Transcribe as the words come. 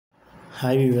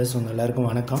Hi viewers, உங்கள் எல்லாருக்கும்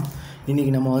வணக்கம்.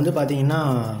 இன்றைக்கி நம்ம வந்து பார்த்திங்கன்னா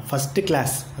ஃபஸ்ட்டு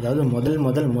கிளாஸ், அதாவது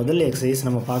முதல் எக்ஸசைஸ்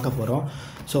நம்ம பார்க்க போகிறோம்.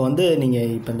 ஸோ வந்து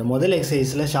நீங்கள் இப்போ இந்த முதல்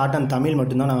எக்ஸசைஸில் ஷார்ட் அண்ட் தமிழ்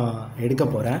மட்டும்தான் நான் எடுக்க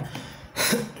போகிறேன்.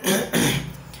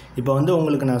 இப்போ வந்து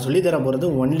உங்களுக்கு நான் சொல்லித்தர போகிறது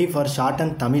only for short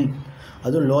and Tamil,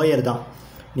 அதுவும் லோயர் தான்.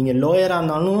 நீங்கள் லோயராக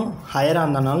இருந்தாலும் ஹையராக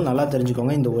இருந்தாலும் நல்லா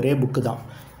தெரிஞ்சுக்கோங்க. இந்த ஒரே புக்கு தான்.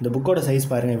 இந்த புக்கோட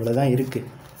சைஸ் பாருங்கள், இவ்வளோ தான் இருக்குது.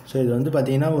 ஸோ இது வந்து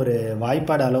பார்த்திங்கன்னா ஒரு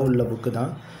வாய்ப்பாடு அளவு உள்ள புக்கு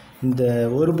தான். இந்த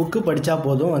ஒரு புக்கு படித்தா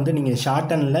போதும், வந்து நீங்கள்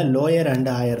short until lower and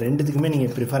higher ரெண்டுத்துக்குமே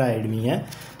நீங்கள் ப்ரிஃபர் ஆகிடுவீங்க.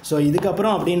 ஸோ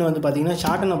இதுக்கப்புறம் அப்படின்னு வந்து பார்த்திங்கன்னா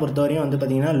ஷார்ட் அண்டை பொறுத்தவரையும் வந்து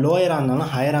பார்த்திங்கன்னா லோயராக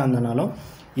இருந்தாலும் ஹையராக இருந்தாலும்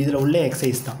இதில் உள்ள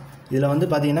எக்ஸசைஸ் தான். இதில் வந்து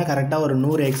பார்த்திங்கன்னா கரெக்டாக ஒரு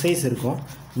 100 எக்ஸசைஸ் இருக்கும்.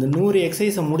 இந்த 100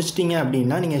 எக்ஸசைஸை முடிச்சிட்டிங்க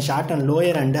அப்படின்னா நீங்கள் ஷார்ட் அண்ட்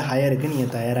லோயர் அண்டு ஹையருக்கு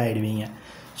நீங்கள் தயாராகிடுவீங்க.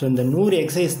 ஸோ இந்த 100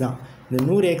 எக்ஸசைஸ் தான். இந்த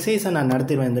 100 எக்ஸசைஸை நான்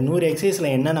நடத்திடுவேன். இந்த 100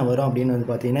 எக்ஸசைஸில் என்னென்ன வரும் அப்படின்னு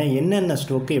வந்து பார்த்திங்கன்னா என்னென்ன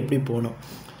ஸ்ட்ரோக்கு எப்படி போகணும்,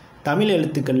 தமிழ்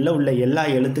எழுத்துக்களில் உள்ள எல்லா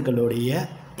எழுத்துக்களுடைய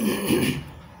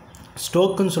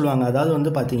ஸ்ட்ரோக்குன்னு சொல்லுவாங்க. அதாவது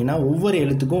வந்து பார்த்திங்கன்னா ஒவ்வொரு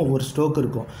எழுத்துக்கும் ஒவ்வொரு ஸ்ட்ரோக்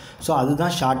இருக்கும். ஸோ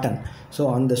அதுதான் ஷார்ட் அண்ட். ஸோ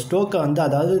அந்த ஸ்ட்ரோக்கை வந்து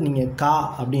அதாவது நீங்கள் கா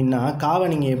அப்படின்னா காவை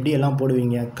நீங்கள் எப்படி எல்லாம்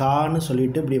போடுவீங்க, கான்னு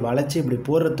சொல்லிவிட்டு இப்படி வளைச்சி இப்படி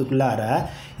போடுறதுக்குள்ளார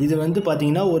இது வந்து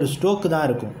பார்த்திங்கன்னா ஒரு ஸ்ட்ரோக்கு தான்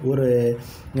இருக்கும். ஒரு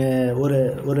ஒரு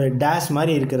ஒரு டேஷ்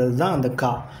மாதிரி இருக்கிறது தான் அந்த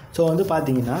கா. ஸோ வந்து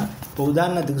பார்த்திங்கன்னா இப்போ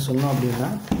உதாரணத்துக்கு சொன்னோம் அப்படின்னா,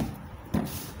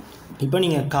 இப்போ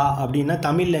நீங்கள் கா அப்படின்னா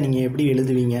தமிழில் நீங்கள் எப்படி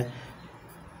எழுதுவீங்க,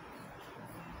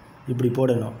 இப்படி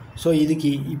போடணும். ஸோ இதுக்கு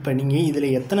இப்போ நீங்கள்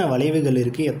இதில் எத்தனை வளைவுகள்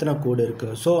இருக்குது, எத்தனை கோடு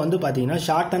இருக்குது. ஸோ வந்து பார்த்திங்கன்னா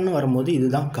ஷார்ட்டன்னு வரும்போது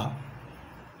இதுதான் கா.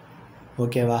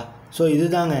 ஓகேவா? ஸோ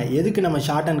இதுதாங்க எதுக்கு நம்ம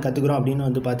ஷார்ட் அண்ட் கற்றுக்குறோம் அப்படின்னு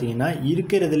வந்து பார்த்திங்கன்னா,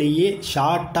 இருக்கிறதுலையே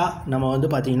ஷார்ட்டாக நம்ம வந்து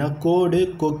பார்த்திங்கன்னா கோடு,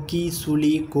 கொக்கி,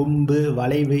 சுழி, கொம்பு,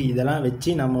 வளைவு இதெல்லாம்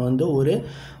வச்சு நம்ம வந்து ஒரு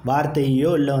வார்த்தையோ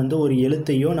இல்லை வந்து ஒரு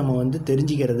எழுத்தையோ நம்ம வந்து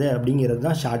தெரிஞ்சுக்கிறது அப்படிங்கிறது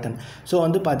தான் ஷார்ட் அண்ட். ஸோ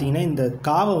வந்து பார்த்திங்கன்னா இந்த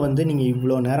காவை வந்து நீங்கள்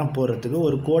இவ்வளோ நேரம் போடுறதுக்கு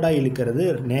ஒரு கோடாக இழுக்கிறது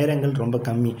நேரங்கள் ரொம்ப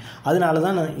கம்மி. அதனால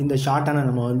தான் இந்த ஷார்ட் அண்டை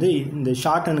நம்ம வந்து இந்த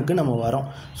ஷார்ட் அண்டுக்கு நம்ம வரோம்.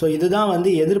 ஸோ இதுதான்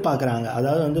வந்து எதிர்பார்க்குறாங்க.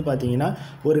 அதாவது வந்து பார்த்திங்கன்னா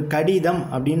ஒரு கடிதம்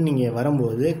அப்படின்னு நீங்கள்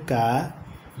வரும்போது க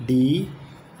டி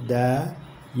த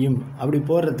இம் அப்படி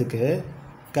போடுறதுக்கு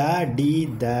க டி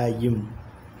த இம்.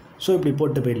 ஸோ இப்படி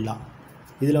போட்டு போயிடலாம்.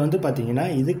 இதில் வந்து பார்த்திங்கன்னா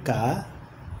இது க,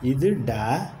 இது ட,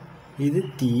 இது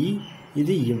தி,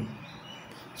 இது இம்.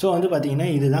 ஸோ வந்து பார்த்திங்கன்னா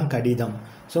இதுதான் கடிதம்.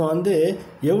 ஸோ வந்து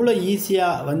எவ்வளோ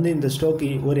ஈஸியாக வந்து இந்த ஸ்ட்ரோக்கு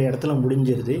ஒரு இடத்துல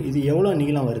முடிஞ்சிருது. இது எவ்வளோ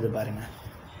நீளம் வருது பாருங்கள்.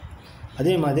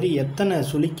 அதே மாதிரி எத்தனை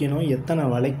சுழிக்கணும், எத்தனை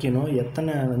வளைக்கணும்,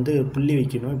 எத்தனை வந்து புள்ளி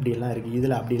வைக்கணும், இப்படியெல்லாம் இருக்குது.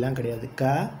 இதில் அப்படிலாம் கிடையாது.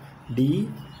 க டி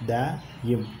த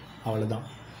இம் அவ்வளோதான்.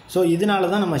 ஸோ இதனால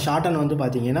தான் நம்ம ஷார்ட் அண்ட் வந்து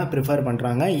பார்த்திங்கன்னா ப்ரிஃபர்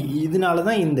பண்ணுறாங்க. இதனால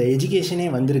தான் இந்த எஜுகேஷனே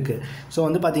வந்திருக்கு. ஸோ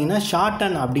வந்து பார்த்திங்கன்னா ஷார்ட்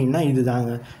அண்ட் அப்படின்னா இது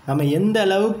தாங்க. நம்ம எந்த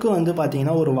அளவுக்கு வந்து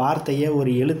பார்த்திங்கன்னா ஒரு வார்த்தையை,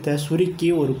 ஒரு எழுத்தை சுருக்கி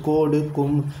ஒரு கோடு,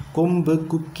 கொம்பு,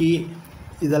 குக்கி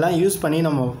இதெல்லாம் யூஸ் பண்ணி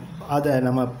நம்ம அதை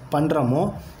நம்ம பண்ணுறோமோ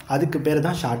அதுக்கு பேர்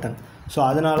தான் ஷார்ட் அண்ட். ஸோ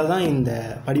அதனால தான் இந்த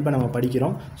படிப்பை நம்ம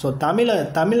படிக்கிறோம். ஸோ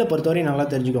தமிழை பொறுத்தவரையும் நல்லா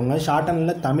தெரிஞ்சுக்கோங்க. Short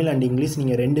until Tamil and English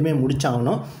நீங்கள் ரெண்டுமே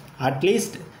முடிச்சாகணும்.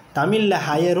 அட்லீஸ்ட் தமிழில்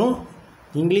ஹையரும்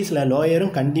இங்கிலீஷில்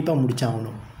லோயரும் கண்டிப்பாக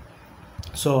முடிச்சாகணும்.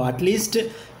 ஸோ அட்லீஸ்ட்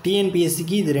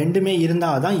டிஎன்பிஎஸ்சிக்கு இது ரெண்டுமே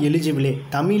இருந்தால் தான் எலிஜிபிளே.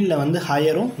 தமிழில் வந்து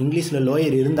ஹையரும் இங்கிலீஷில்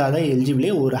லோயர் இருந்தால் தான்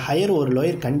எலிஜிபிளே. ஒரு ஹையர் ஒரு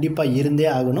லோயர் கண்டிப்பாக இருந்தே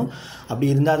ஆகணும்.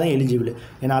 அப்படி இருந்தால் தான் எலிஜிபிள்.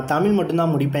 ஏன்னா தமிழ்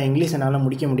மட்டும்தான் முடிப்பேன், இங்கிலீஷ் என்னால்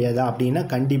முடிக்க முடியாதா அப்படின்னா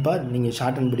கண்டிப்பாக நீங்கள்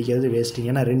ஷார்ட் அண்ட் பிடிக்கிறது வேஸ்ட்டு.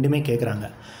 ஏன்னா ரெண்டுமே கேட்குறாங்க.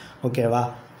 ஓகேவா?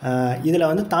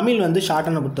 இதில் வந்து தமிழ் வந்து ஷார்ட்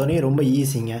அண்டை பொறுத்தவரையும் ரொம்ப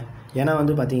ஈஸிங்க. ஏன்னா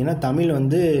வந்து பார்த்திங்கன்னா தமிழ்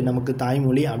வந்து நமக்கு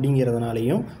தாய்மொழி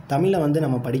அப்படிங்கிறதுனாலையும் தமிழை வந்து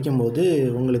நம்ம படிக்கும்போது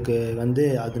உங்களுக்கு வந்து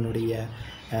அதனுடைய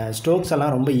ஸ்ட்ரோக்ஸ்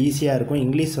எல்லாம் ரொம்ப ஈஸியாக இருக்கும்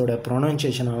இங்கிலீஷோட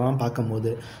ப்ரொனன்சியேஷனெல்லாம்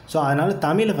பார்க்கும்போது. ஸோ அதனால்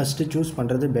தமிழை ஃபஸ்ட்டு சூஸ்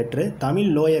பண்ணுறது பெட்ரு. தமிழ்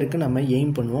லோயருக்கு நம்ம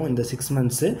எய்ம் பண்ணுவோம் இந்த 6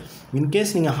 மந்த்ஸு.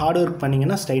 இன்கேஸ் நீங்கள் ஹார்ட் ஒர்க்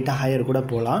பண்ணிங்கன்னா ஸ்ட்ரைட்டாக ஹையர் கூட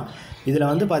போகலாம். இதில்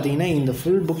வந்து பார்த்திங்கன்னா இந்த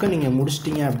ஃபுல் புக்கை நீங்கள்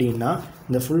முடிச்சிட்டிங்க அப்படின்னா,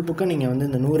 இந்த ஃபுல் புக்கை நீங்கள் வந்து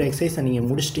இந்த 100 எக்ஸசைஸை நீங்கள்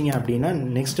முடிச்சிட்டிங்க அப்படின்னா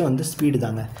நெக்ஸ்ட்டு வந்து ஸ்பீடு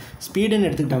தாங்க. ஸ்பீடுன்னு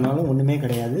எடுத்துக்கிட்டோம்னாலும் ஒன்றுமே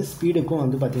கிடையாது. ஸ்பீடுக்கும்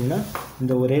வந்து பார்த்திங்கன்னா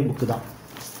இந்த ஒரே புக்கு தான்.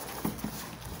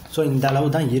 ஸோ இந்த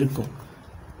அளவு தான் இருக்கும்.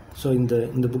 ஸோ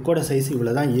இந்த புக்கோட சைஸ்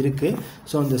இவ்வளோ தான் இருக்குது.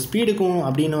 ஸோ இந்த ஸ்பீடுக்கும்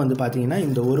அப்படின்னு வந்து பார்த்திங்கன்னா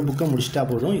இந்த ஒரு புக்கை முடிச்சிட்டா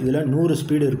போதும். இதில் 100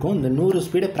 ஸ்பீடு இருக்கும். இந்த 100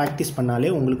 ஸ்பீடை ப்ராக்டிஸ் பண்ணாலே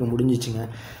உங்களுக்கு முடிஞ்சிச்சுங்க.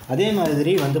 அதே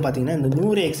மாதிரி வந்து பார்த்திங்கன்னா இந்த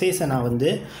 100 எக்ஸசைஸை நான் வந்து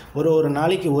ஒரு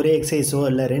நாளைக்கு ஒரு எக்ஸசைஸோ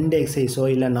இல்லை 2 எக்ஸசைஸோ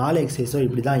இல்லை 4 எக்ஸசைஸோ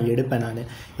இப்படி தான் எடுப்பேன் நான்.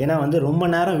 ஏன்னா வந்து ரொம்ப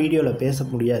நேரம் வீடியோவில் பேச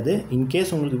முடியாது.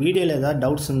 இன்கேஸ் உங்களுக்கு வீடியோவில் ஏதாவது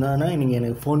டவுட்ஸ் இருந்தாங்கன்னா நீங்கள்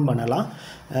எனக்கு ஃபோன் பண்ணலாம்.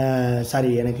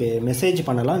 எனக்கு மெசேஜ்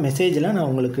பண்ணலாம். மெசேஜில் நான்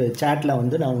உங்களுக்கு சேட்டில்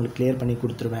வந்து நான் உங்களுக்கு கிளியர் பண்ணி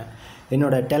கொடுத்துருவேன்.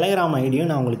 என்னோடய டெலகிராம் ஐடியும்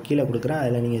நான் உங்களுக்கு கீழே கொடுக்குறேன்.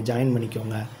 அதில் நீங்கள் ஜாயின்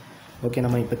பண்ணிக்கோங்க. ஓகே,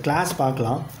 நம்ம இப்போ கிளாஸ்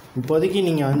பார்க்கலாம். இப்போதைக்கு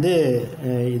நீங்கள் வந்து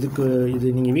இது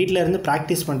நீங்கள் வீட்டில் இருந்து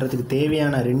ப்ராக்டிஸ் பண்ணுறதுக்கு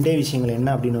தேவையான 2 விஷயங்கள் என்ன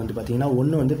அப்படின்னு வந்து பார்த்திங்கன்னா,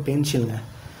 ஒன்று வந்து பென்சிலுங்க.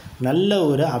 நல்ல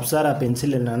ஒரு அப்சரா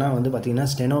பென்சில் இல்லைன்னா வந்து பார்த்திங்கன்னா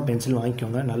ஸ்டெனோ பென்சில்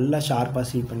வாங்கிக்கோங்க. நல்லா ஷார்ப்பாக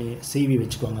சீவி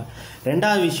வச்சுக்கோங்க.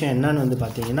 ரெண்டாவது விஷயம் என்னன்னு வந்து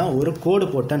பார்த்திங்கன்னா ஒரு கோடு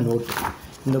போட்ட நோட்டு.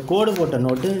 இந்த கோடு போட்ட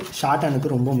நோட்டு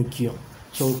ஷார்ட்ஹேண்டுக்கு ரொம்ப முக்கியம்.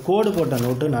 ஸோ கோடு போட்ட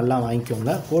நோட்டு நல்லா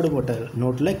வாங்கிக்கோங்க. கோடு போட்ட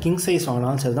நோட்டில் கிங் சைஸ்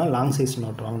வாங்கினாலும் சரி தான், லாங் சைஸ்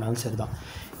நோட் வாங்கினாலும் சரி தான்.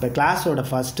 இப்போ கிளாஸோட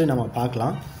ஃபஸ்ட்டு நம்ம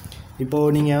பார்க்கலாம்.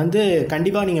 இப்போது நீங்கள் வந்து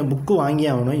கண்டிப்பாக நீங்கள் புக்கு வாங்கி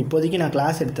ஆகணும். இப்போதைக்கு நான்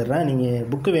கிளாஸ் எடுத்துடுறேன். நீங்கள்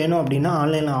புக்கு வேணும் அப்படின்னா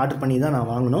ஆன்லைனில் ஆர்டர் பண்ணி தான்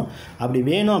நான் வாங்கணும். அப்படி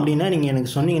வேணும் அப்படின்னா நீங்கள்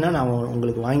எனக்கு சொன்னீங்கன்னா நான்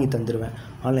உங்களுக்கு வாங்கி தந்துடுவேன்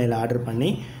ஆன்லைனில் ஆர்டர் பண்ணி.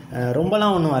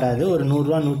 ரொம்பலாம் ஒன்றும் வராது. ஒரு 100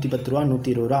 ரூபா, 110 ரூபா,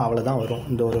 120 ரூபா அவ்வளோதான் வரும்.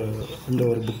 இந்த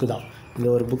ஒரு புக்கு தான். இந்த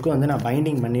ஒரு புக்கு வந்து நான்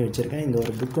பைண்டிங் பண்ணி வச்சுருக்கேன். இந்த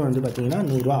ஒரு புக்கு வந்து பார்த்திங்கன்னா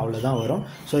 100 ரூபா அவ்வளோதான் வரும்.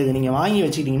 ஸோ இதை நீங்கள் வாங்கி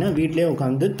வச்சுக்கிட்டிங்கன்னா வீட்டிலே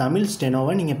உட்காந்து தமிழ்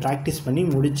ஸ்டெனோவை நீங்கள் ப்ராக்டிஸ் பண்ணி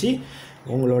முடித்து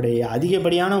உங்களுடைய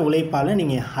அதிகப்படியான உழைப்பால்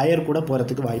நீங்கள் ஹையர் கூட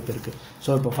போகிறதுக்கு வாய்ப்பு இருக்குது. ஸோ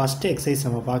இப்போ ஃபஸ்ட்டு எக்ஸசைஸ்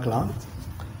நம்ம பார்க்கலாம்.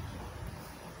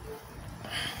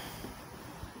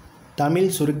 தமிழ்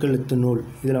சுருக்கெழுத்து நூல்.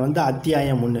 இதில் வந்து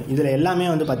அத்தியாயம் 1. இதில் எல்லாமே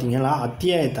வந்து பார்த்திங்கன்னா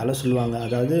அத்தியாயத்தால் சொல்லுவாங்க.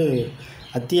 அதாவது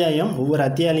அத்தியாயம், ஒவ்வொரு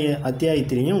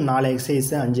அத்தியாயத்திலையும் 4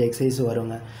 எக்ஸசைஸு 5 எக்ஸசைஸு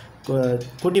வருங்க.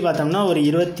 கூட்டி பார்த்தோம்னா ஒரு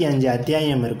 25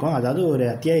 அத்தியாயம் இருக்கும். அதாவது ஒரு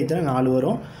அத்தியாயத்தில் 4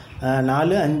 வரும்,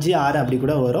 4, 5, 6 அப்படி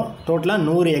கூட வரும். டோட்டலாக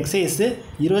 100 எக்ஸசைஸு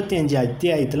 25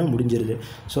 அத்தியாயத்தில் முடிஞ்சிருது.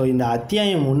 ஸோ இந்த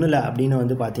அத்தியாயம் 1 அப்படின்னு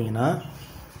வந்து பார்த்திங்கன்னா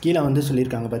கீழே வந்து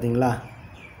சொல்லியிருக்காங்க பார்த்தீங்களா.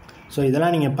 ஸோ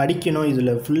இதெல்லாம் நீங்கள் படிக்கணும்.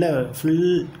 இதில் ஃபுல்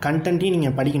கண்டென்ட்டையும்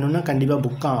நீங்கள் படிக்கணுன்னா கண்டிப்பாக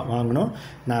புக்காக வாங்கணும்.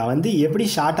 நான் வந்து எப்படி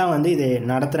ஷார்ட்டாக வந்து இதை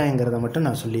நடத்துகிறேங்கிறத மட்டும்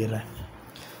நான் சொல்லிடுறேன்.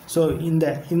 ஸோ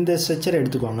இந்த ஸ்ட்ரக்சரை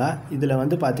எடுத்துக்கோங்க. இதில்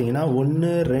வந்து பார்த்தீங்கன்னா 1,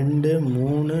 2,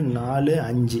 3, 4,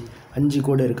 5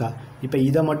 கோடு இருக்கா. இப்போ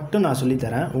இதை மட்டும் நான்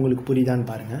சொல்லித்தரேன், உங்களுக்கு புரியுதான்னு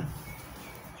பாருங்கள்.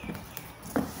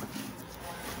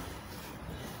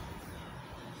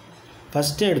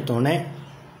 ஃபஸ்ட்டு எடுத்தோடனே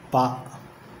பா.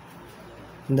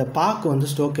 இந்த பாக்கு வந்து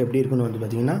ஸ்ட்ரோக் எப்படி இருக்குன்னு வந்து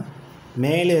பார்த்திங்கன்னா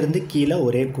மேலேருந்து கீழே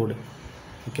ஒரே கோடு.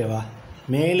 ஓகேவா.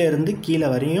 மேலேருந்து கீழே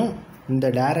வரையும் இந்த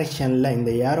டைரெக்ஷனில்,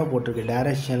 இந்த ஏரோ போட்டிருக்க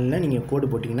டைரெக்ஷனில் நீங்கள் கோடு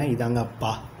போட்டிங்கன்னா இதாங்க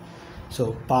பா. ஸோ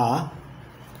பா.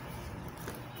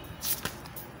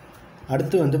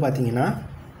 அடுத்து வந்து பார்த்திங்கன்னா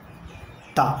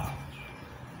டா.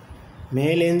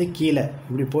 மேலேருந்து கீழே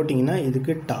இப்படி போட்டிங்கன்னா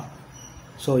இதுக்கு டா.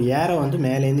 ஸோ ஏரோ வந்து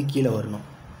மேலேருந்து கீழே வரணும்.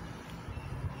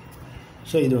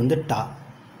 ஸோ இது வந்து டா.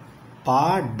 பா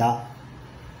டா.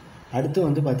 அடுத்து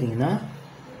வந்து பார்த்திங்கன்னா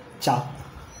சா.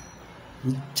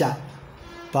 இச்சா.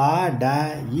 பா டா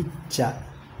இச்சா.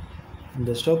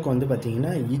 இந்த ஸ்ட்ரோக் வந்து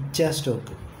பார்த்திங்கன்னா இச்சா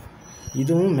ஸ்ட்ரோக்கு.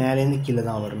 இதுவும் மேலேருந்து கீழே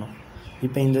தான் வரணும்.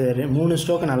 இப்போ இந்த 3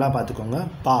 ஸ்ட்ரோக்கை நல்லா பார்த்துக்கோங்க.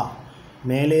 பா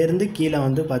மேலேருந்து கீழே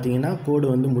வந்து பார்த்திங்கன்னா கோடு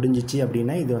வந்து முடிஞ்சிச்சு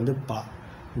அப்படின்னா இது வந்து பா.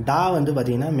 டா வந்து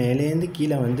பார்த்திங்கன்னா மேலேருந்து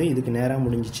கீழே வந்து இதுக்கு நேராக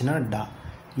முடிஞ்சிச்சுன்னா டா.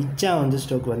 இச்சா வந்து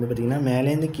ஸ்ட்ரோக் வந்து பார்த்திங்கன்னா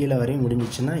மேலேருந்து கீழே வரையும்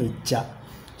முடிஞ்சிச்சுன்னா இச்சா.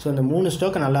 ஸோ இந்த 3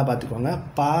 ஸ்ட்ரோக்கை நல்லா பார்த்துக்கோங்க.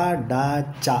 பா டா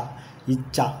சா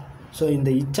இச்சா. ஸோ இந்த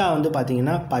இச்சா வந்து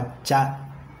பார்த்திங்கன்னா பச்சை,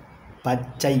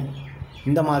 பச்சை,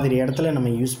 இந்த மாதிரி இடத்துல நம்ம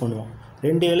யூஸ் பண்ணுவோம்.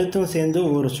 2 எழுத்தும் சேர்ந்து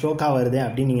ஒரு ஸ்ட்ரோக்காக வருது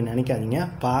அப்படின்னு நீங்கள் நினைக்காதீங்க.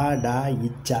 பா டா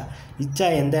இச்சா. இச்சா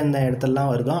எந்தெந்த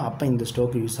இடத்துலலாம் வருதோ அப்போ இந்த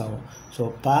ஸ்ட்ரோக்கு யூஸ் ஆகும். ஸோ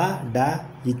பா டா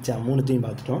இச்சா 3த்தையும்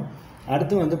பார்த்துட்டோம்.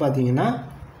 அடுத்து வந்து பார்த்திங்கன்னா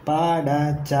பா டா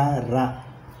சா ரா.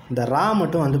 இந்த ரா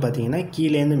மட்டும் வந்து பார்த்திங்கன்னா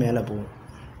கீழேருந்து மேலே போகும்.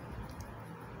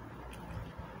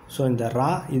 ஸோ இந்த ரா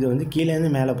இது வந்து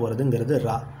கீழேருந்து மேலே போகிறதுங்கிறது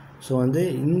ரா. ஸோ வந்து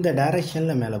இந்த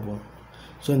டைரெக்ஷனில் மேலே போகும்.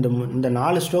 ஸோ இந்த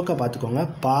 4 ஸ்ட்ரோக்கை பார்த்துக்கோங்க.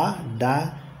 பா டா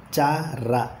சா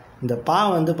ரா. இந்த பா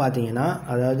வந்து பார்த்திங்கன்னா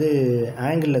அதாவது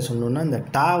ஆங்கிளில் சொன்னோன்னா இந்த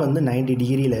டா வந்து 90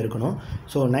 டிகிரியில் இருக்கணும்.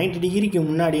 ஸோ 90 டிகிரிக்கு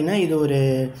முன்னாடினா இது ஒரு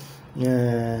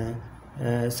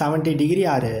 70 டிகிரி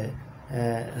ஆர்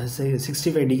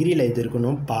 65 டிகிரியில் இது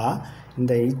இருக்கணும் பா.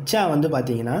 இந்த இச்சா வந்து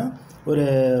பார்த்திங்கன்னா ஒரு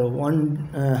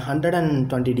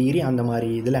 120 டிகிரி அந்த மாதிரி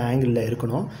இதில் ஆங்கிளில்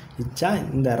இருக்கணும் இச்சா.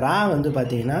 இந்த ரா வந்து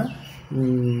பார்த்திங்கன்னா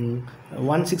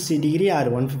 160 டிகிரி ஆர்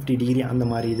 150 டிகிரி அந்த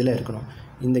மாதிரி இதில் இருக்கணும்.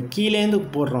 இந்த கீழேருந்து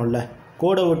போடுறோம்ல,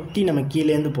 கோடை ஒட்டி நம்ம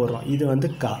கீழேருந்து போடுறோம், இது வந்து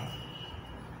கா.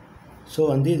 ஸோ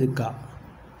வந்து இது கா.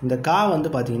 இந்த கா வந்து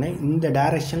பார்த்திங்கன்னா இந்த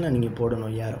டைரெக்ஷனில் நீங்கள்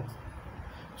போடணும் ஏரோ.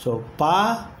 ஸோ பா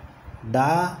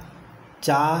டா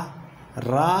சா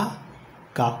ரா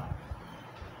கா.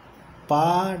 பா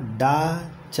டா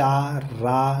சா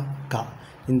ரா கா.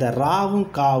 இந்த ராவும்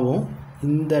காவும்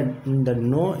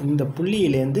இந்த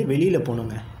புள்ளியிலேருந்து வெளியில்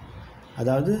போகணுங்க.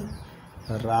 அதாவது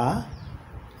ரா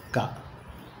கா.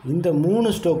 இந்த 3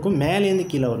 ஸ்ட்ரோக்கும் மேலேருந்து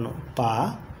கீழே வரணும். பா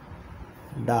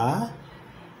டா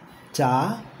சா.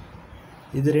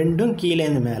 இது ரெண்டும்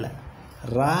கீழேருந்து மேலே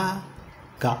ரா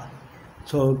கா.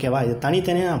 ஸோ ஓகேவா. இது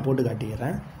தனித்தனியாக நான் போட்டு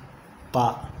காட்டிக்கிறேன். பா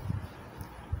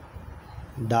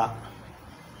டா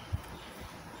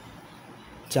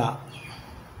சா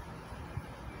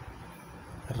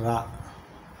ரா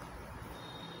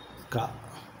கா.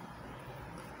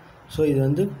 ஸோ இது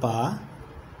வந்து பா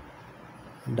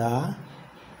டா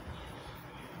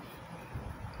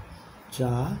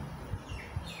சா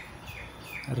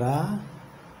ரா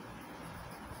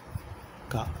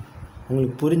கா.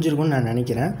 உங்களுக்கு புரிஞ்சிருக்கும்னு நான்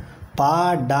நினைக்கிறேன். பா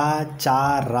டா சா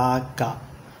ரா கா.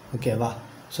 ஓகேவா?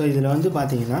 ஸோ இதில் வந்து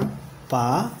பார்த்தீங்கன்னா பா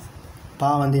பா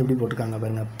வந்து எப்படி போட்டிருக்காங்க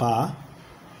பாருங்கள். பா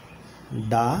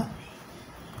டா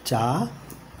சா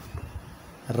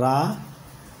ரா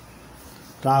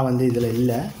ரா வந்து இதில்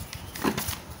இல்லை.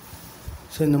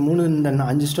 ஸோ இந்த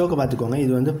 5 ஸ்ட்ரோக்கை பார்த்துக்கோங்க.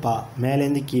 இது வந்து பா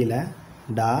மேலேருந்து கீழே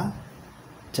டா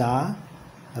சா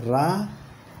ரா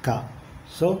கா.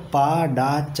 ஸோ பா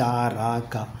டா சா ரா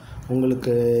கா.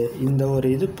 உங்களுக்கு இந்த ஒரு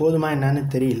இது போதுமா என்னன்னு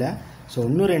தெரியல. ஸோ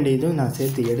இன்னும் 2 இதுவும் நான்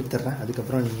சேர்த்து எடுத்துடுறேன்.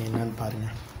 அதுக்கப்புறம் நீங்கள் என்னன்னு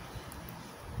பாருங்கள்.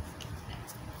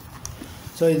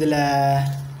 ஸோ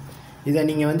இதை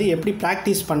நீங்கள் வந்து எப்படி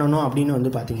ப்ராக்டிஸ் பண்ணணும் அப்படின்னு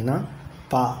வந்து பார்த்தீங்கன்னா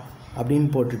பா அப்படின்னு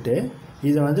போட்டுட்டு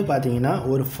இதை வந்து பார்த்தீங்கன்னா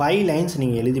ஒரு 5 லைன்ஸ்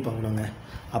நீங்கள் எழுதி பார்க்கணுங்க.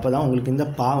 அப்போ தான் உங்களுக்கு இந்த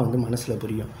பா வந்து மனசில்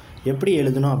புரியும். எப்படி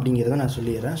எழுதணும் அப்படிங்கிறத நான்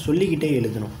சொல்லிடுறேன். சொல்லிக்கிட்டே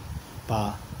எழுதணும். பா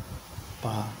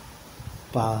பா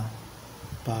பா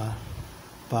பா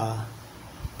பா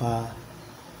பா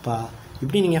பா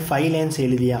இப்படி நீங்கள் 5 லைன்ஸ்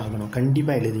எழுதியே ஆகணும்.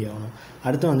 கண்டிப்பாக எழுதி ஆகணும்.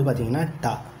 அடுத்து வந்து பார்த்தீங்கன்னா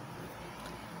டா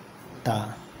டா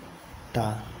டா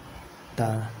டா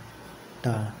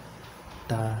டா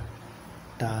டா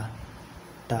டா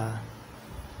டா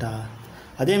டா.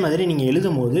 அதே மாதிரி நீங்கள்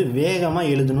எழுதும்போது வேகமாக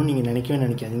எழுதணும்னு நீங்கள்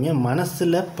நினைக்காதீங்க.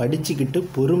 மனசில் படிச்சுக்கிட்டு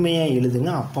பொறுமையாக எழுதுங்க.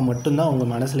 அப்போ மட்டும்தான்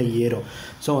உங்கள் மனசில் ஏறும்.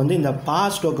 ஸோ வந்து இந்த பா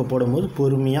ஸ்ட்ரோக்கை போடும்போது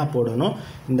பொறுமையாக போடணும்.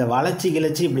 இந்த வளைச்சி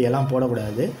கிளச்சி இப்படியெல்லாம்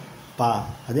போடக்கூடாது. பா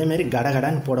அதேமாரி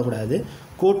கடகடான்னு போடக்கூடாது.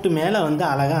 கோட்டு மேலே வந்து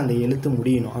அழகாக அந்த எழுத்து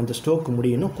முடியணும், அந்த ஸ்ட்ரோக்கு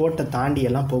முடியணும். கோட்டை தாண்டி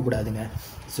எல்லாம் போகக்கூடாதுங்க.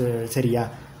 சரியா?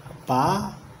 பா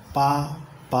பா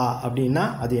பா அப்படின்னா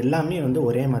அது எல்லாமே வந்து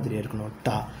ஒரே மாதிரி இருக்கணும்.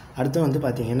 டா. அடுத்து வந்து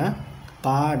பார்த்தீங்கன்னா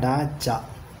பா டா சா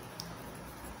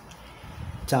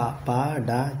சா பா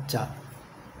டா சா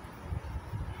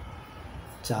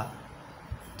சா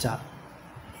சா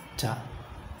சா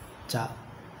சா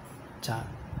சா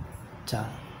சா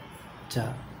சா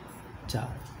சா.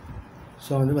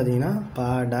 ஸோ வந்து பார்த்தீங்கன்னா பா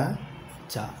டா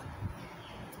சா.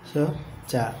 ஸோ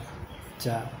சா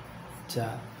சா சா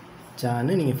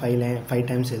சான்னு நீங்கள் 5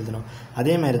 டைம்ஸ் எழுதணும்.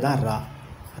 அதே மாதிரி தான் ரா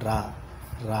ரா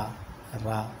ரா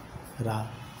ரா ரா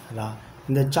ரா.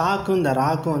 இந்த சாக்கும் இந்த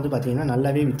ராக்கும் வந்து பார்த்திங்கன்னா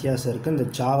நல்லாவே வித்தியாசம் இருக்குது. இந்த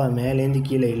சாவை மேலேருந்து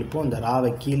கீழே இழுப்போம், இந்த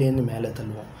ராவை கீழேருந்து மேலே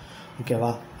தள்ளுவோம்.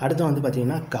 ஓகேவா? அடுத்து வந்து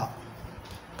பார்த்திங்கன்னா கா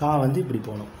கா வந்து இப்படி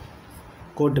போகணும்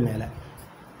கோட்டு மேலே.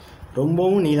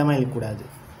 ரொம்பவும் நீளமாக இழுக்கக்கூடாது.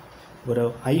 ஒரு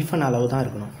ஐஃபன் அளவு தான்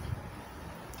இருக்கணும்.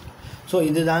 ஸோ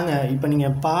இது தாங்க. இப்போ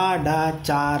நீங்கள் பா டா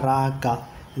சா ரா கா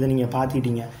இதை நீங்கள்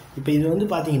பார்த்துக்கிட்டீங்க. இப்போ இது வந்து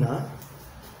பார்த்தீங்கன்னா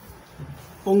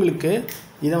உங்களுக்கு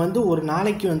இதை வந்து ஒரு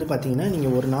நாளைக்கு வந்து பார்த்தீங்கன்னா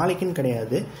நீங்கள் ஒரு நாளைக்குன்னு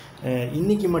கிடையாது,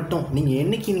 இன்றைக்கி மட்டும் நீங்கள்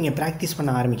என்றைக்கு நீங்கள் ப்ராக்டிஸ்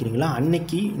பண்ண ஆரம்பிக்கிறீங்களோ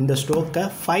அன்றைக்கி இந்த ஸ்ட்ரோக்கை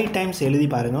 5 டைம்ஸ் எழுதி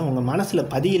பாருங்கள். உங்கள் மனசில்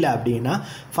பதியலை அப்படின்னா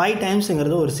 5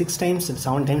 டைம்ஸுங்கிறது ஒரு 6 டைம்ஸ்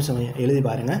 7 டைம்ஸ் எழுதி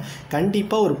பாருங்கள்.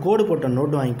 கண்டிப்பாக ஒரு கோடு போட்ட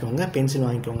நோட்டு வாங்கிக்கோங்க, பென்சில்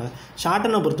வாங்கிக்கோங்க.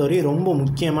 ஷார்ட்டனை பொறுத்தவரையும் ரொம்ப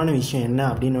முக்கியமான விஷயம் என்ன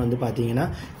அப்படின்னு வந்து பார்த்தீங்கன்னா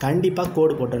கண்டிப்பாக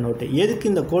கோடு போட்ட நோட்டு.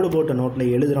 எதுக்கு இந்த கோடு போட்ட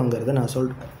நோட்டில் எழுதுகிறோங்கிறத நான்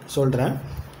சொல்கிறேன்.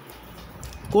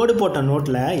 கோடு போட்ட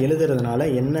நோட்டில் எழுதுறதுனால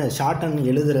என்ன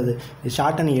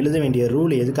ஷார்ட்டன் எழுத வேண்டிய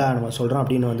ரூல் எதுக்காக நம்ம சொல்கிறோம்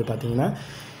அப்படின்னு வந்து பார்த்திங்கன்னா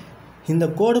இந்த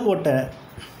கோடு போட்ட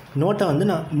நோட்டை வந்து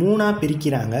நான் 3ஆக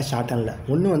பிரிக்கிறாங்க ஷார்ட்டனில்.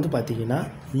 ஒன்று வந்து பார்த்திங்கன்னா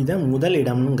இதை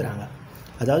முதலிடம்னுங்கிறாங்க.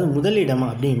 அதாவது முதலிடம்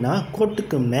அப்படின்னா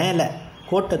கோட்டுக்கு மேலே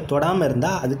கோட்டை தொடாமல்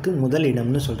இருந்தால் அதுக்கு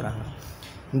முதலிடம்னு சொல்கிறாங்க.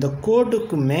 இந்த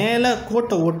கோட்டுக்கு மேலே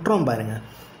கோட்டை ஒட்டுறோம் பாருங்கள்,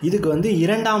 இதுக்கு வந்து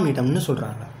 2ஆம் இடம்னு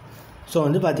சொல்கிறாங்க. ஸோ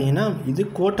வந்து பார்த்திங்கன்னா இது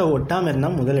கோட்டை ஒட்டாமல்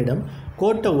இருந்தால் முதலிடம்,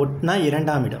 கோட்டை ஒட்டினா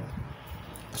 2ஆம் இடம்.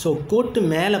 ஸோ கோட்டு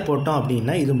மேலே போட்டோம்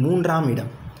அப்படின்னா இது 3ஆம்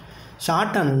இடம்.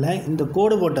 ஷார்ட்டனில் இந்த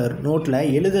கோடு போட்ட நோட்டில்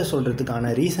எழுத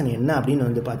சொல்கிறதுக்கான ரீசன் என்ன அப்படின்னு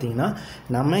வந்து பார்த்திங்கன்னா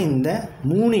நம்ம இந்த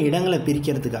 3 இடங்களை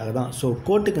பிரிக்கிறதுக்காக தான். ஸோ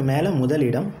கோட்டுக்கு மேலே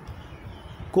முதலிடம்,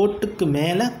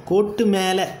 கோட்டு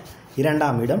மேலே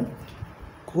 2ஆம் இடம்,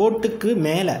 கோட்டுக்கு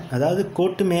மேலே அதாவது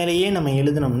கோட்டு மேலேயே நம்ம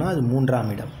எழுதினோம்னா அது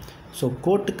 3ஆம் இடம். ஸோ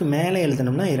கோட்டுக்கு மேலே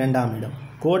எழுதினோம்னா 2ஆம் இடம்,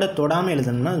 கோடை தொடாமல்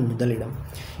எழுதணும்னா அது முதலிடம்.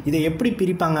 இதை எப்படி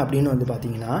பிரிப்பாங்க அப்படின்னு வந்து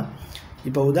பார்த்திங்கன்னா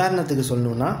இப்போ உதாரணத்துக்கு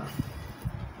சொல்லணுன்னா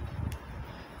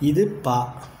இது பா.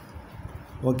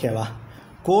 ஓகேவா?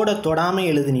 கோடை தொடாமல்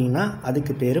எழுதுனீங்கன்னா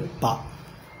அதுக்கு பேர் பா.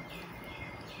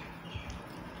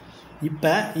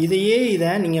 இப்போ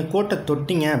இதை நீங்கள் கோட்டை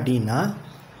தொட்டிங்க அப்படின்னா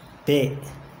பே.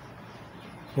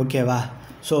 ஓகேவா?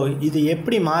 ஸோ இது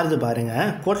எப்படி மாறுது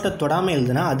பாருங்கள். கோட்டை தொடாமல்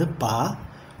எழுதுனா அது பா,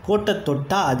 கோட்டை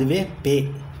தொட்டால் அதுவே பே.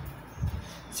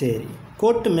 சரி,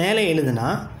 கோட்டு மேலே எழுதுனா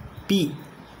பி.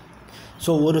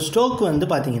 ஸோ ஒரு ஸ்ட்ரோக்கு வந்து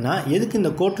பார்த்திங்கன்னா எதுக்கு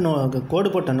இந்த கோடு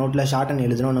போட்ட நோட்டில் ஷார்ட்டன்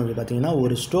எழுதணும்னு வந்து பார்த்திங்கன்னா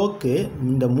ஒரு ஸ்ட்ரோக்கு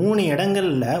இந்த 3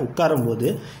 இடங்களில் உட்காரும்போது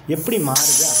எப்படி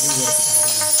மாறுது அப்படிங்கிறதுக்காக.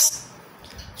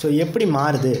 ஸோ எப்படி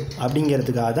மாறுது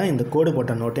அப்படிங்கிறதுக்காக தான் இந்த கோடு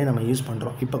போட்ட நோட்டை நம்ம யூஸ்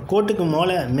பண்ணுறோம். இப்போ கோட்டுக்கு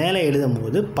மேலே எழுதும்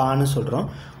போது பான்னு சொல்கிறோம்.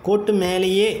 கோட்டு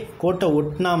மேலேயே கோட்டை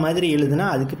ஒட்டினா மாதிரி எழுதுனா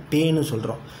அதுக்கு பேன்னு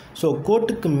சொல்கிறோம். ஸோ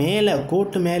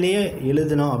கோட்டு மேலேயே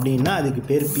எழுதணும் அப்படின்னா அதுக்கு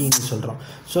பேர் பீன்னு சொல்கிறோம்.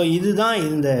 ஸோ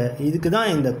இதுக்கு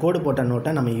தான் இந்த கோடு போட்ட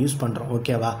நோட்டை நம்ம யூஸ் பண்ணுறோம்.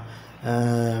 ஓகேவா?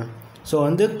 ஸோ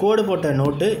வந்து கோடு போட்ட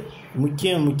நோட்டு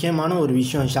முக்கியமான ஒரு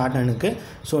விஷயம் ஷார்ட்ஹேண்டுக்கு.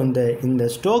 ஸோ இந்த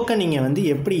ஸ்ட்ரோக்கை நீங்கள் வந்து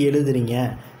எப்படி எழுதுறீங்க,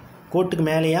 கோட்டுக்கு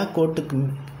மேலேயா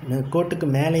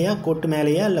கோட்டு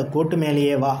மேலேயா இல்லை கோட்டு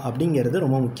மேலேயே வா அப்படிங்கிறது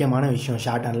ரொம்ப முக்கியமான விஷயம்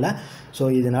ஷார்ட்ஹேண்டில். ஸோ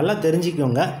இது நல்லா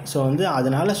தெரிஞ்சுக்கோங்க. ஸோ வந்து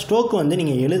அதனால் ஸ்ட்ரோக்கு வந்து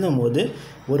நீங்கள் எழுதும் போது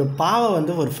ஒரு பாவை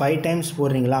வந்து ஒரு 5 டைம்ஸ்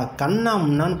போடுறீங்களா, கண்ணா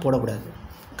முன்னான்னு போடக்கூடாது.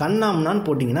 கண்ணா முன்னான்னு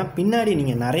போட்டிங்கன்னா பின்னாடி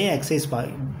நீங்கள் நிறைய எக்ஸசைஸ்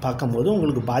பார்க்கும்போது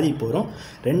உங்களுக்கு பாதிப்பு வரும்.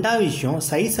 ரெண்டாவது விஷயம்,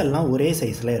 சைஸ் எல்லாம் ஒரே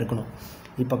சைஸில் இருக்கணும்.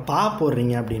 இப்போ பா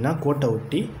போடுறீங்க அப்படின்னா கோட்டை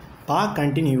ஒட்டி பா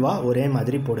கண்டினியூவாக ஒரே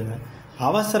மாதிரி போடுங்க.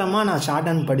 அவசரமாக நான்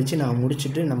ஷார்ட்ஹேண்ட் படித்து நான்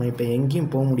முடிச்சுட்டு நம்ம இப்போ எங்கேயும்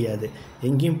போக முடியாது,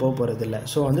 எங்கேயும் போகிறதில்ல.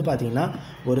 ஸோ வந்து பார்த்திங்கன்னா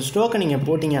ஒரு ஸ்ட்ரோக்கை நீங்கள்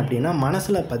போட்டிங்க அப்படின்னா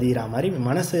மனசில் பதிகிற மாதிரி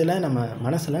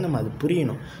மனசில் நம்ம அது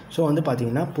புரியணும். ஸோ வந்து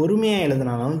பார்த்திங்கன்னா பொறுமையாக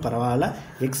எழுதினாலும் பரவாயில்ல.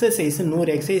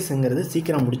 100 எக்ஸசைஸுங்கிறது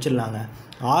சீக்கிரம் முடிச்சிடலாங்க.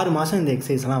 6 மாதம் இந்த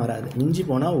எக்ஸசைஸ்லாம் வராது. மிஞ்சி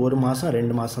போனால் 1 மாதம்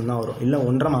 2 மாதம் தான் வரும், இல்லை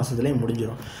 1.5 மாதத்துலேயே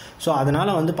முடிஞ்சிடும். ஸோ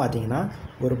அதனால் வந்து பார்த்திங்கன்னா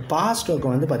ஒரு பா ஸ்ட்ரோக்கை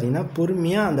வந்து பார்த்திங்கன்னா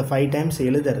பொறுமையாக அந்த 5 டைம்ஸ்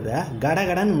எழுதுறத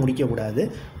கடகடன்னு முடிக்கக்கூடாது,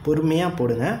 பொறுமையாக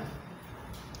போடுங்க.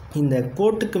 இந்த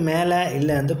கோட்டுக்கு மேலே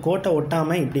இல்லை வந்து கோட்டை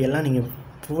ஒட்டாமல் இப்படியெல்லாம் நீங்கள்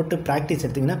போட்டு ப்ராக்டிஸ்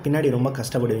எடுத்திங்கன்னா பின்னாடி ரொம்ப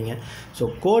கஷ்டப்படுவீங்க. ஸோ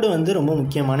கோடு வந்து ரொம்ப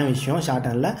முக்கியமான விஷயம்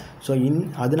ஷார்ட்ஹேண்டில். ஸோ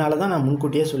அதனால தான் நான்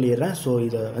முன்கூட்டியே சொல்லிடுறேன். ஸோ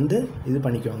இதை வந்து இது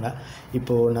பண்ணிக்கோங்க.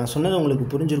 இப்போது நான் சொன்னது உங்களுக்கு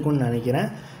புரிஞ்சிருக்கும்னு நினைக்கிறேன்.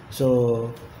 ஸோ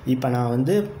இப்போ நான்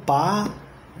வந்து பா,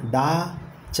 டா,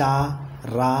 சா,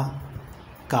 ரா,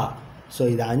 கா, ஸோ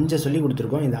இது 5 சொல்லி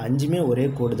கொடுத்துருக்கோம். இது 5மே ஒரே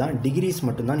கோடு தான், டிகிரிஸ்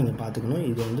மட்டும்தான் நீங்கள் பார்த்துக்கணும்.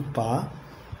 இது வந்து பா,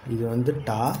 இது வந்து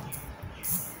டா,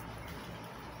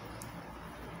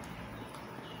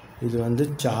 இது வந்து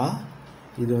சா,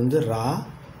 இது வந்து ரா,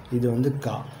 இது வந்து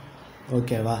கா.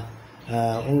 ஓகேவா?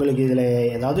 உங்களுக்கு இதில்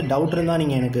ஏதாவது டவுட் இருந்தால்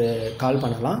நீங்கள் எனக்கு கால்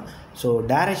பண்ணலாம். ஸோ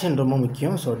டைரக்ஷன் ரொம்ப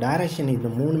முக்கியம். ஸோ டைரக்ஷன்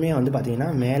இது 3மே வந்து பார்த்திங்கன்னா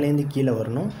மேலேருந்து கீழே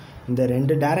வரணும். இந்த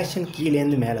 2 டைரக்ஷன்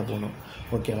கீழேருந்து மேலே போகணும்.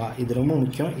 ஓகேவா? இது ரொம்ப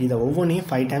முக்கியம். இதை ஒவ்வொன்றையும்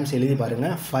 5 டைம்ஸ் எழுதி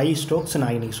பாருங்கள். 5 ஸ்ட்ரோக்ஸ்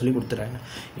நான் இன்றைக்கி சொல்லி கொடுத்துட்றேன்.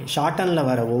 ஷார்ட்ஹேண்டில்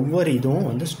வர ஒவ்வொரு இதுவும்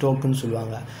வந்து ஸ்ட்ரோக்குன்னு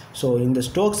சொல்லுவாங்க. ஸோ இந்த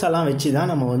ஸ்ட்ரோக்ஸ் எல்லாம் வச்சு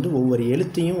தான் நம்ம வந்து ஒவ்வொரு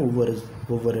எழுத்தையும்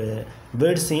ஒவ்வொரு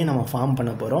வேர்ட்ஸையும் நம்ம ஃபார்ம்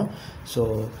பண்ண போகிறோம். ஸோ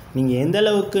நீங்கள் எந்த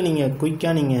அளவுக்கு நீங்கள்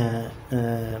குயிக்காக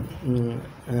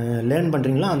லேர்ன்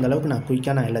பண்ணுறீங்களோ அந்தளவுக்கு நான்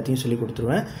குயிக்காக எல்லாத்தையும் சொல்லி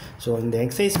கொடுத்துருவேன். ஸோ இந்த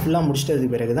எக்ஸசைஸ் ஃபுல்லாக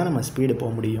முடிச்சிட்டதுக்கு பிறகு தான் நம்ம ஸ்பீடு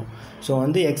போக முடியும். ஸோ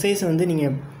வந்து எக்ஸசைஸ் வந்து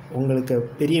நீங்கள் உங்களுக்கு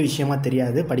பெரிய விஷயமா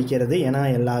தெரியாது படிக்கிறது. ஏன்னா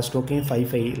எல்லா ஸ்ட்ரோக்கையும்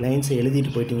 5 லைன்ஸ்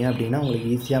எழுதிட்டு போயிட்டீங்க அப்படின்னா உங்களுக்கு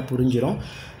ஈஸியாக புரிஞ்சிடும்.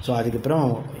 ஸோ அதுக்கப்புறம்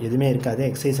எதுவுமே இருக்காது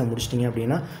எக்ஸசைஸை முடிச்சிட்டிங்க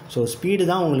அப்படின்னா. ஸோ ஸ்பீடு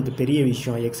தான் உங்களுக்கு பெரிய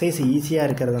விஷயம். எக்ஸசைஸ் ஈஸியாக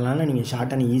இருக்கிறதுனால நீங்கள்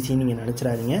ஷார்ட்ஹேண்ட் ஈஸின்னு நீங்கள்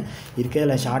நினச்சிடாதீங்க.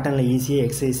 இருக்கிறதுல ஷார்ட்ஹேண்டில் ஈஸியாக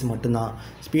எக்ஸசைஸ் மட்டும்தான்.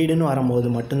 ஸ்பீடுன்னு வரும்போது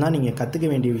மட்டும்தான் நீங்கள் கற்றுக்க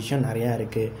வேண்டிய விஷயம் நிறையா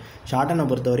இருக்குது. ஷார்ட்ஹேண்டை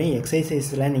பொறுத்தவரையும்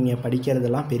எக்ஸசைஸில் நீங்கள்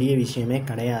படிக்கிறதெல்லாம் பெரிய விஷயமே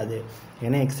கிடையாது.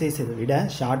 ஏன்னா எக்ஸசைஸை விட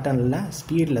ஷார்ட்ஹேண்டில்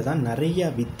ஸ்பீடில் தான் நிறைய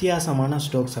வித்தியாசமான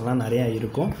ஸ்ட்ரோக்ஸ் எல்லாம் நிறையா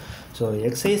இருக்கும். ஸோ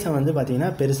எக்ஸசைஸை வந்து பார்த்திங்கன்னா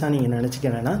பெருசாக நீங்கள் நினச்சிக்க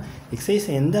வேணாம்.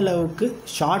 எக்ஸசைஸை எந்த அளவுக்கு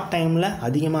ஷார்ட் டைமில்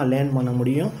அதிகமாக லேர்ன் பண்ண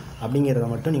முடியும் அப்படிங்கிறத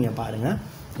மட்டும் நீங்கள் பாருங்கள்.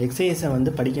 எக்ஸசைஸை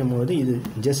வந்து படிக்கும் போது இது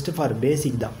ஜஸ்ட் ஃபார்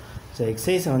பேசிக் தான். ஸோ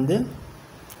எக்ஸசைஸை வந்து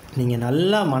நீங்கள்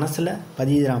நல்லா மனசில்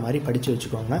பதிகிற மாதிரி படித்து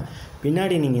வச்சுக்கோங்க.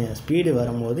 பின்னாடி நீங்கள் ஸ்பீடு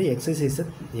வரும்போது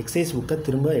எக்ஸசைஸ் புக்கை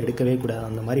திரும்ப எடுக்கவே கூடாது,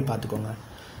 அந்த மாதிரி பார்த்துக்கோங்க.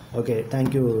 Okay,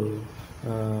 thank you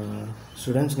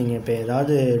students. நீங்கள் இப்போ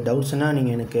ஏதாவது டவுட்ஸ்னால்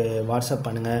நீங்கள் எனக்கு வாட்ஸ்அப்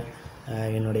பண்ணுங்கள்.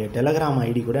 என்னுடைய டெலகிராம்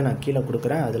ஐடி கூட நான் கீழே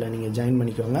கொடுக்குறேன், அதில் நீங்கள் ஜாயின்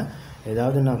பண்ணிக்கோங்க.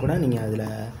 ஏதாவதுன்னா கூட நீங்கள் அதில்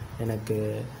எனக்கு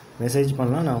மெசேஜ்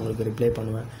பண்ணலாம், நான் உங்களுக்கு ரிப்ளை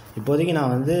பண்ணுவேன். இப்போதைக்கு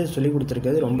நான் வந்து சொல்லிக்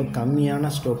கொடுத்துருக்கிறது ரொம்ப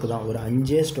கம்மியான ஸ்ட்ரோக்கு தான், ஒரு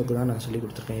 5 ஸ்ட்ரோக்கு தான் நான் சொல்லிக்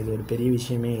கொடுத்துருக்கேன். இது ஒரு பெரிய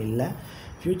விஷயமே இல்லை.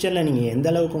 ஃப்யூச்சரில் நீங்கள் எந்த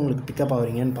அளவுக்கு உங்களுக்கு பிக்கப்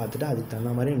ஆகிறீங்கன்னு பார்த்துட்டு அதுக்கு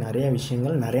தகுந்த மாதிரி நிறைய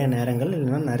விஷயங்கள், நிறைய நேரங்கள்,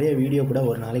 இல்லைன்னா நிறைய வீடியோ கூட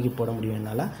ஒரு நாளைக்கு போட முடியும்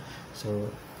என்னால். ஸோ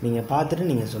நீங்கள் பார்த்துட்டு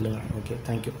நீங்கள் சொல்லுங்கள். Okay,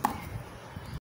 thank you.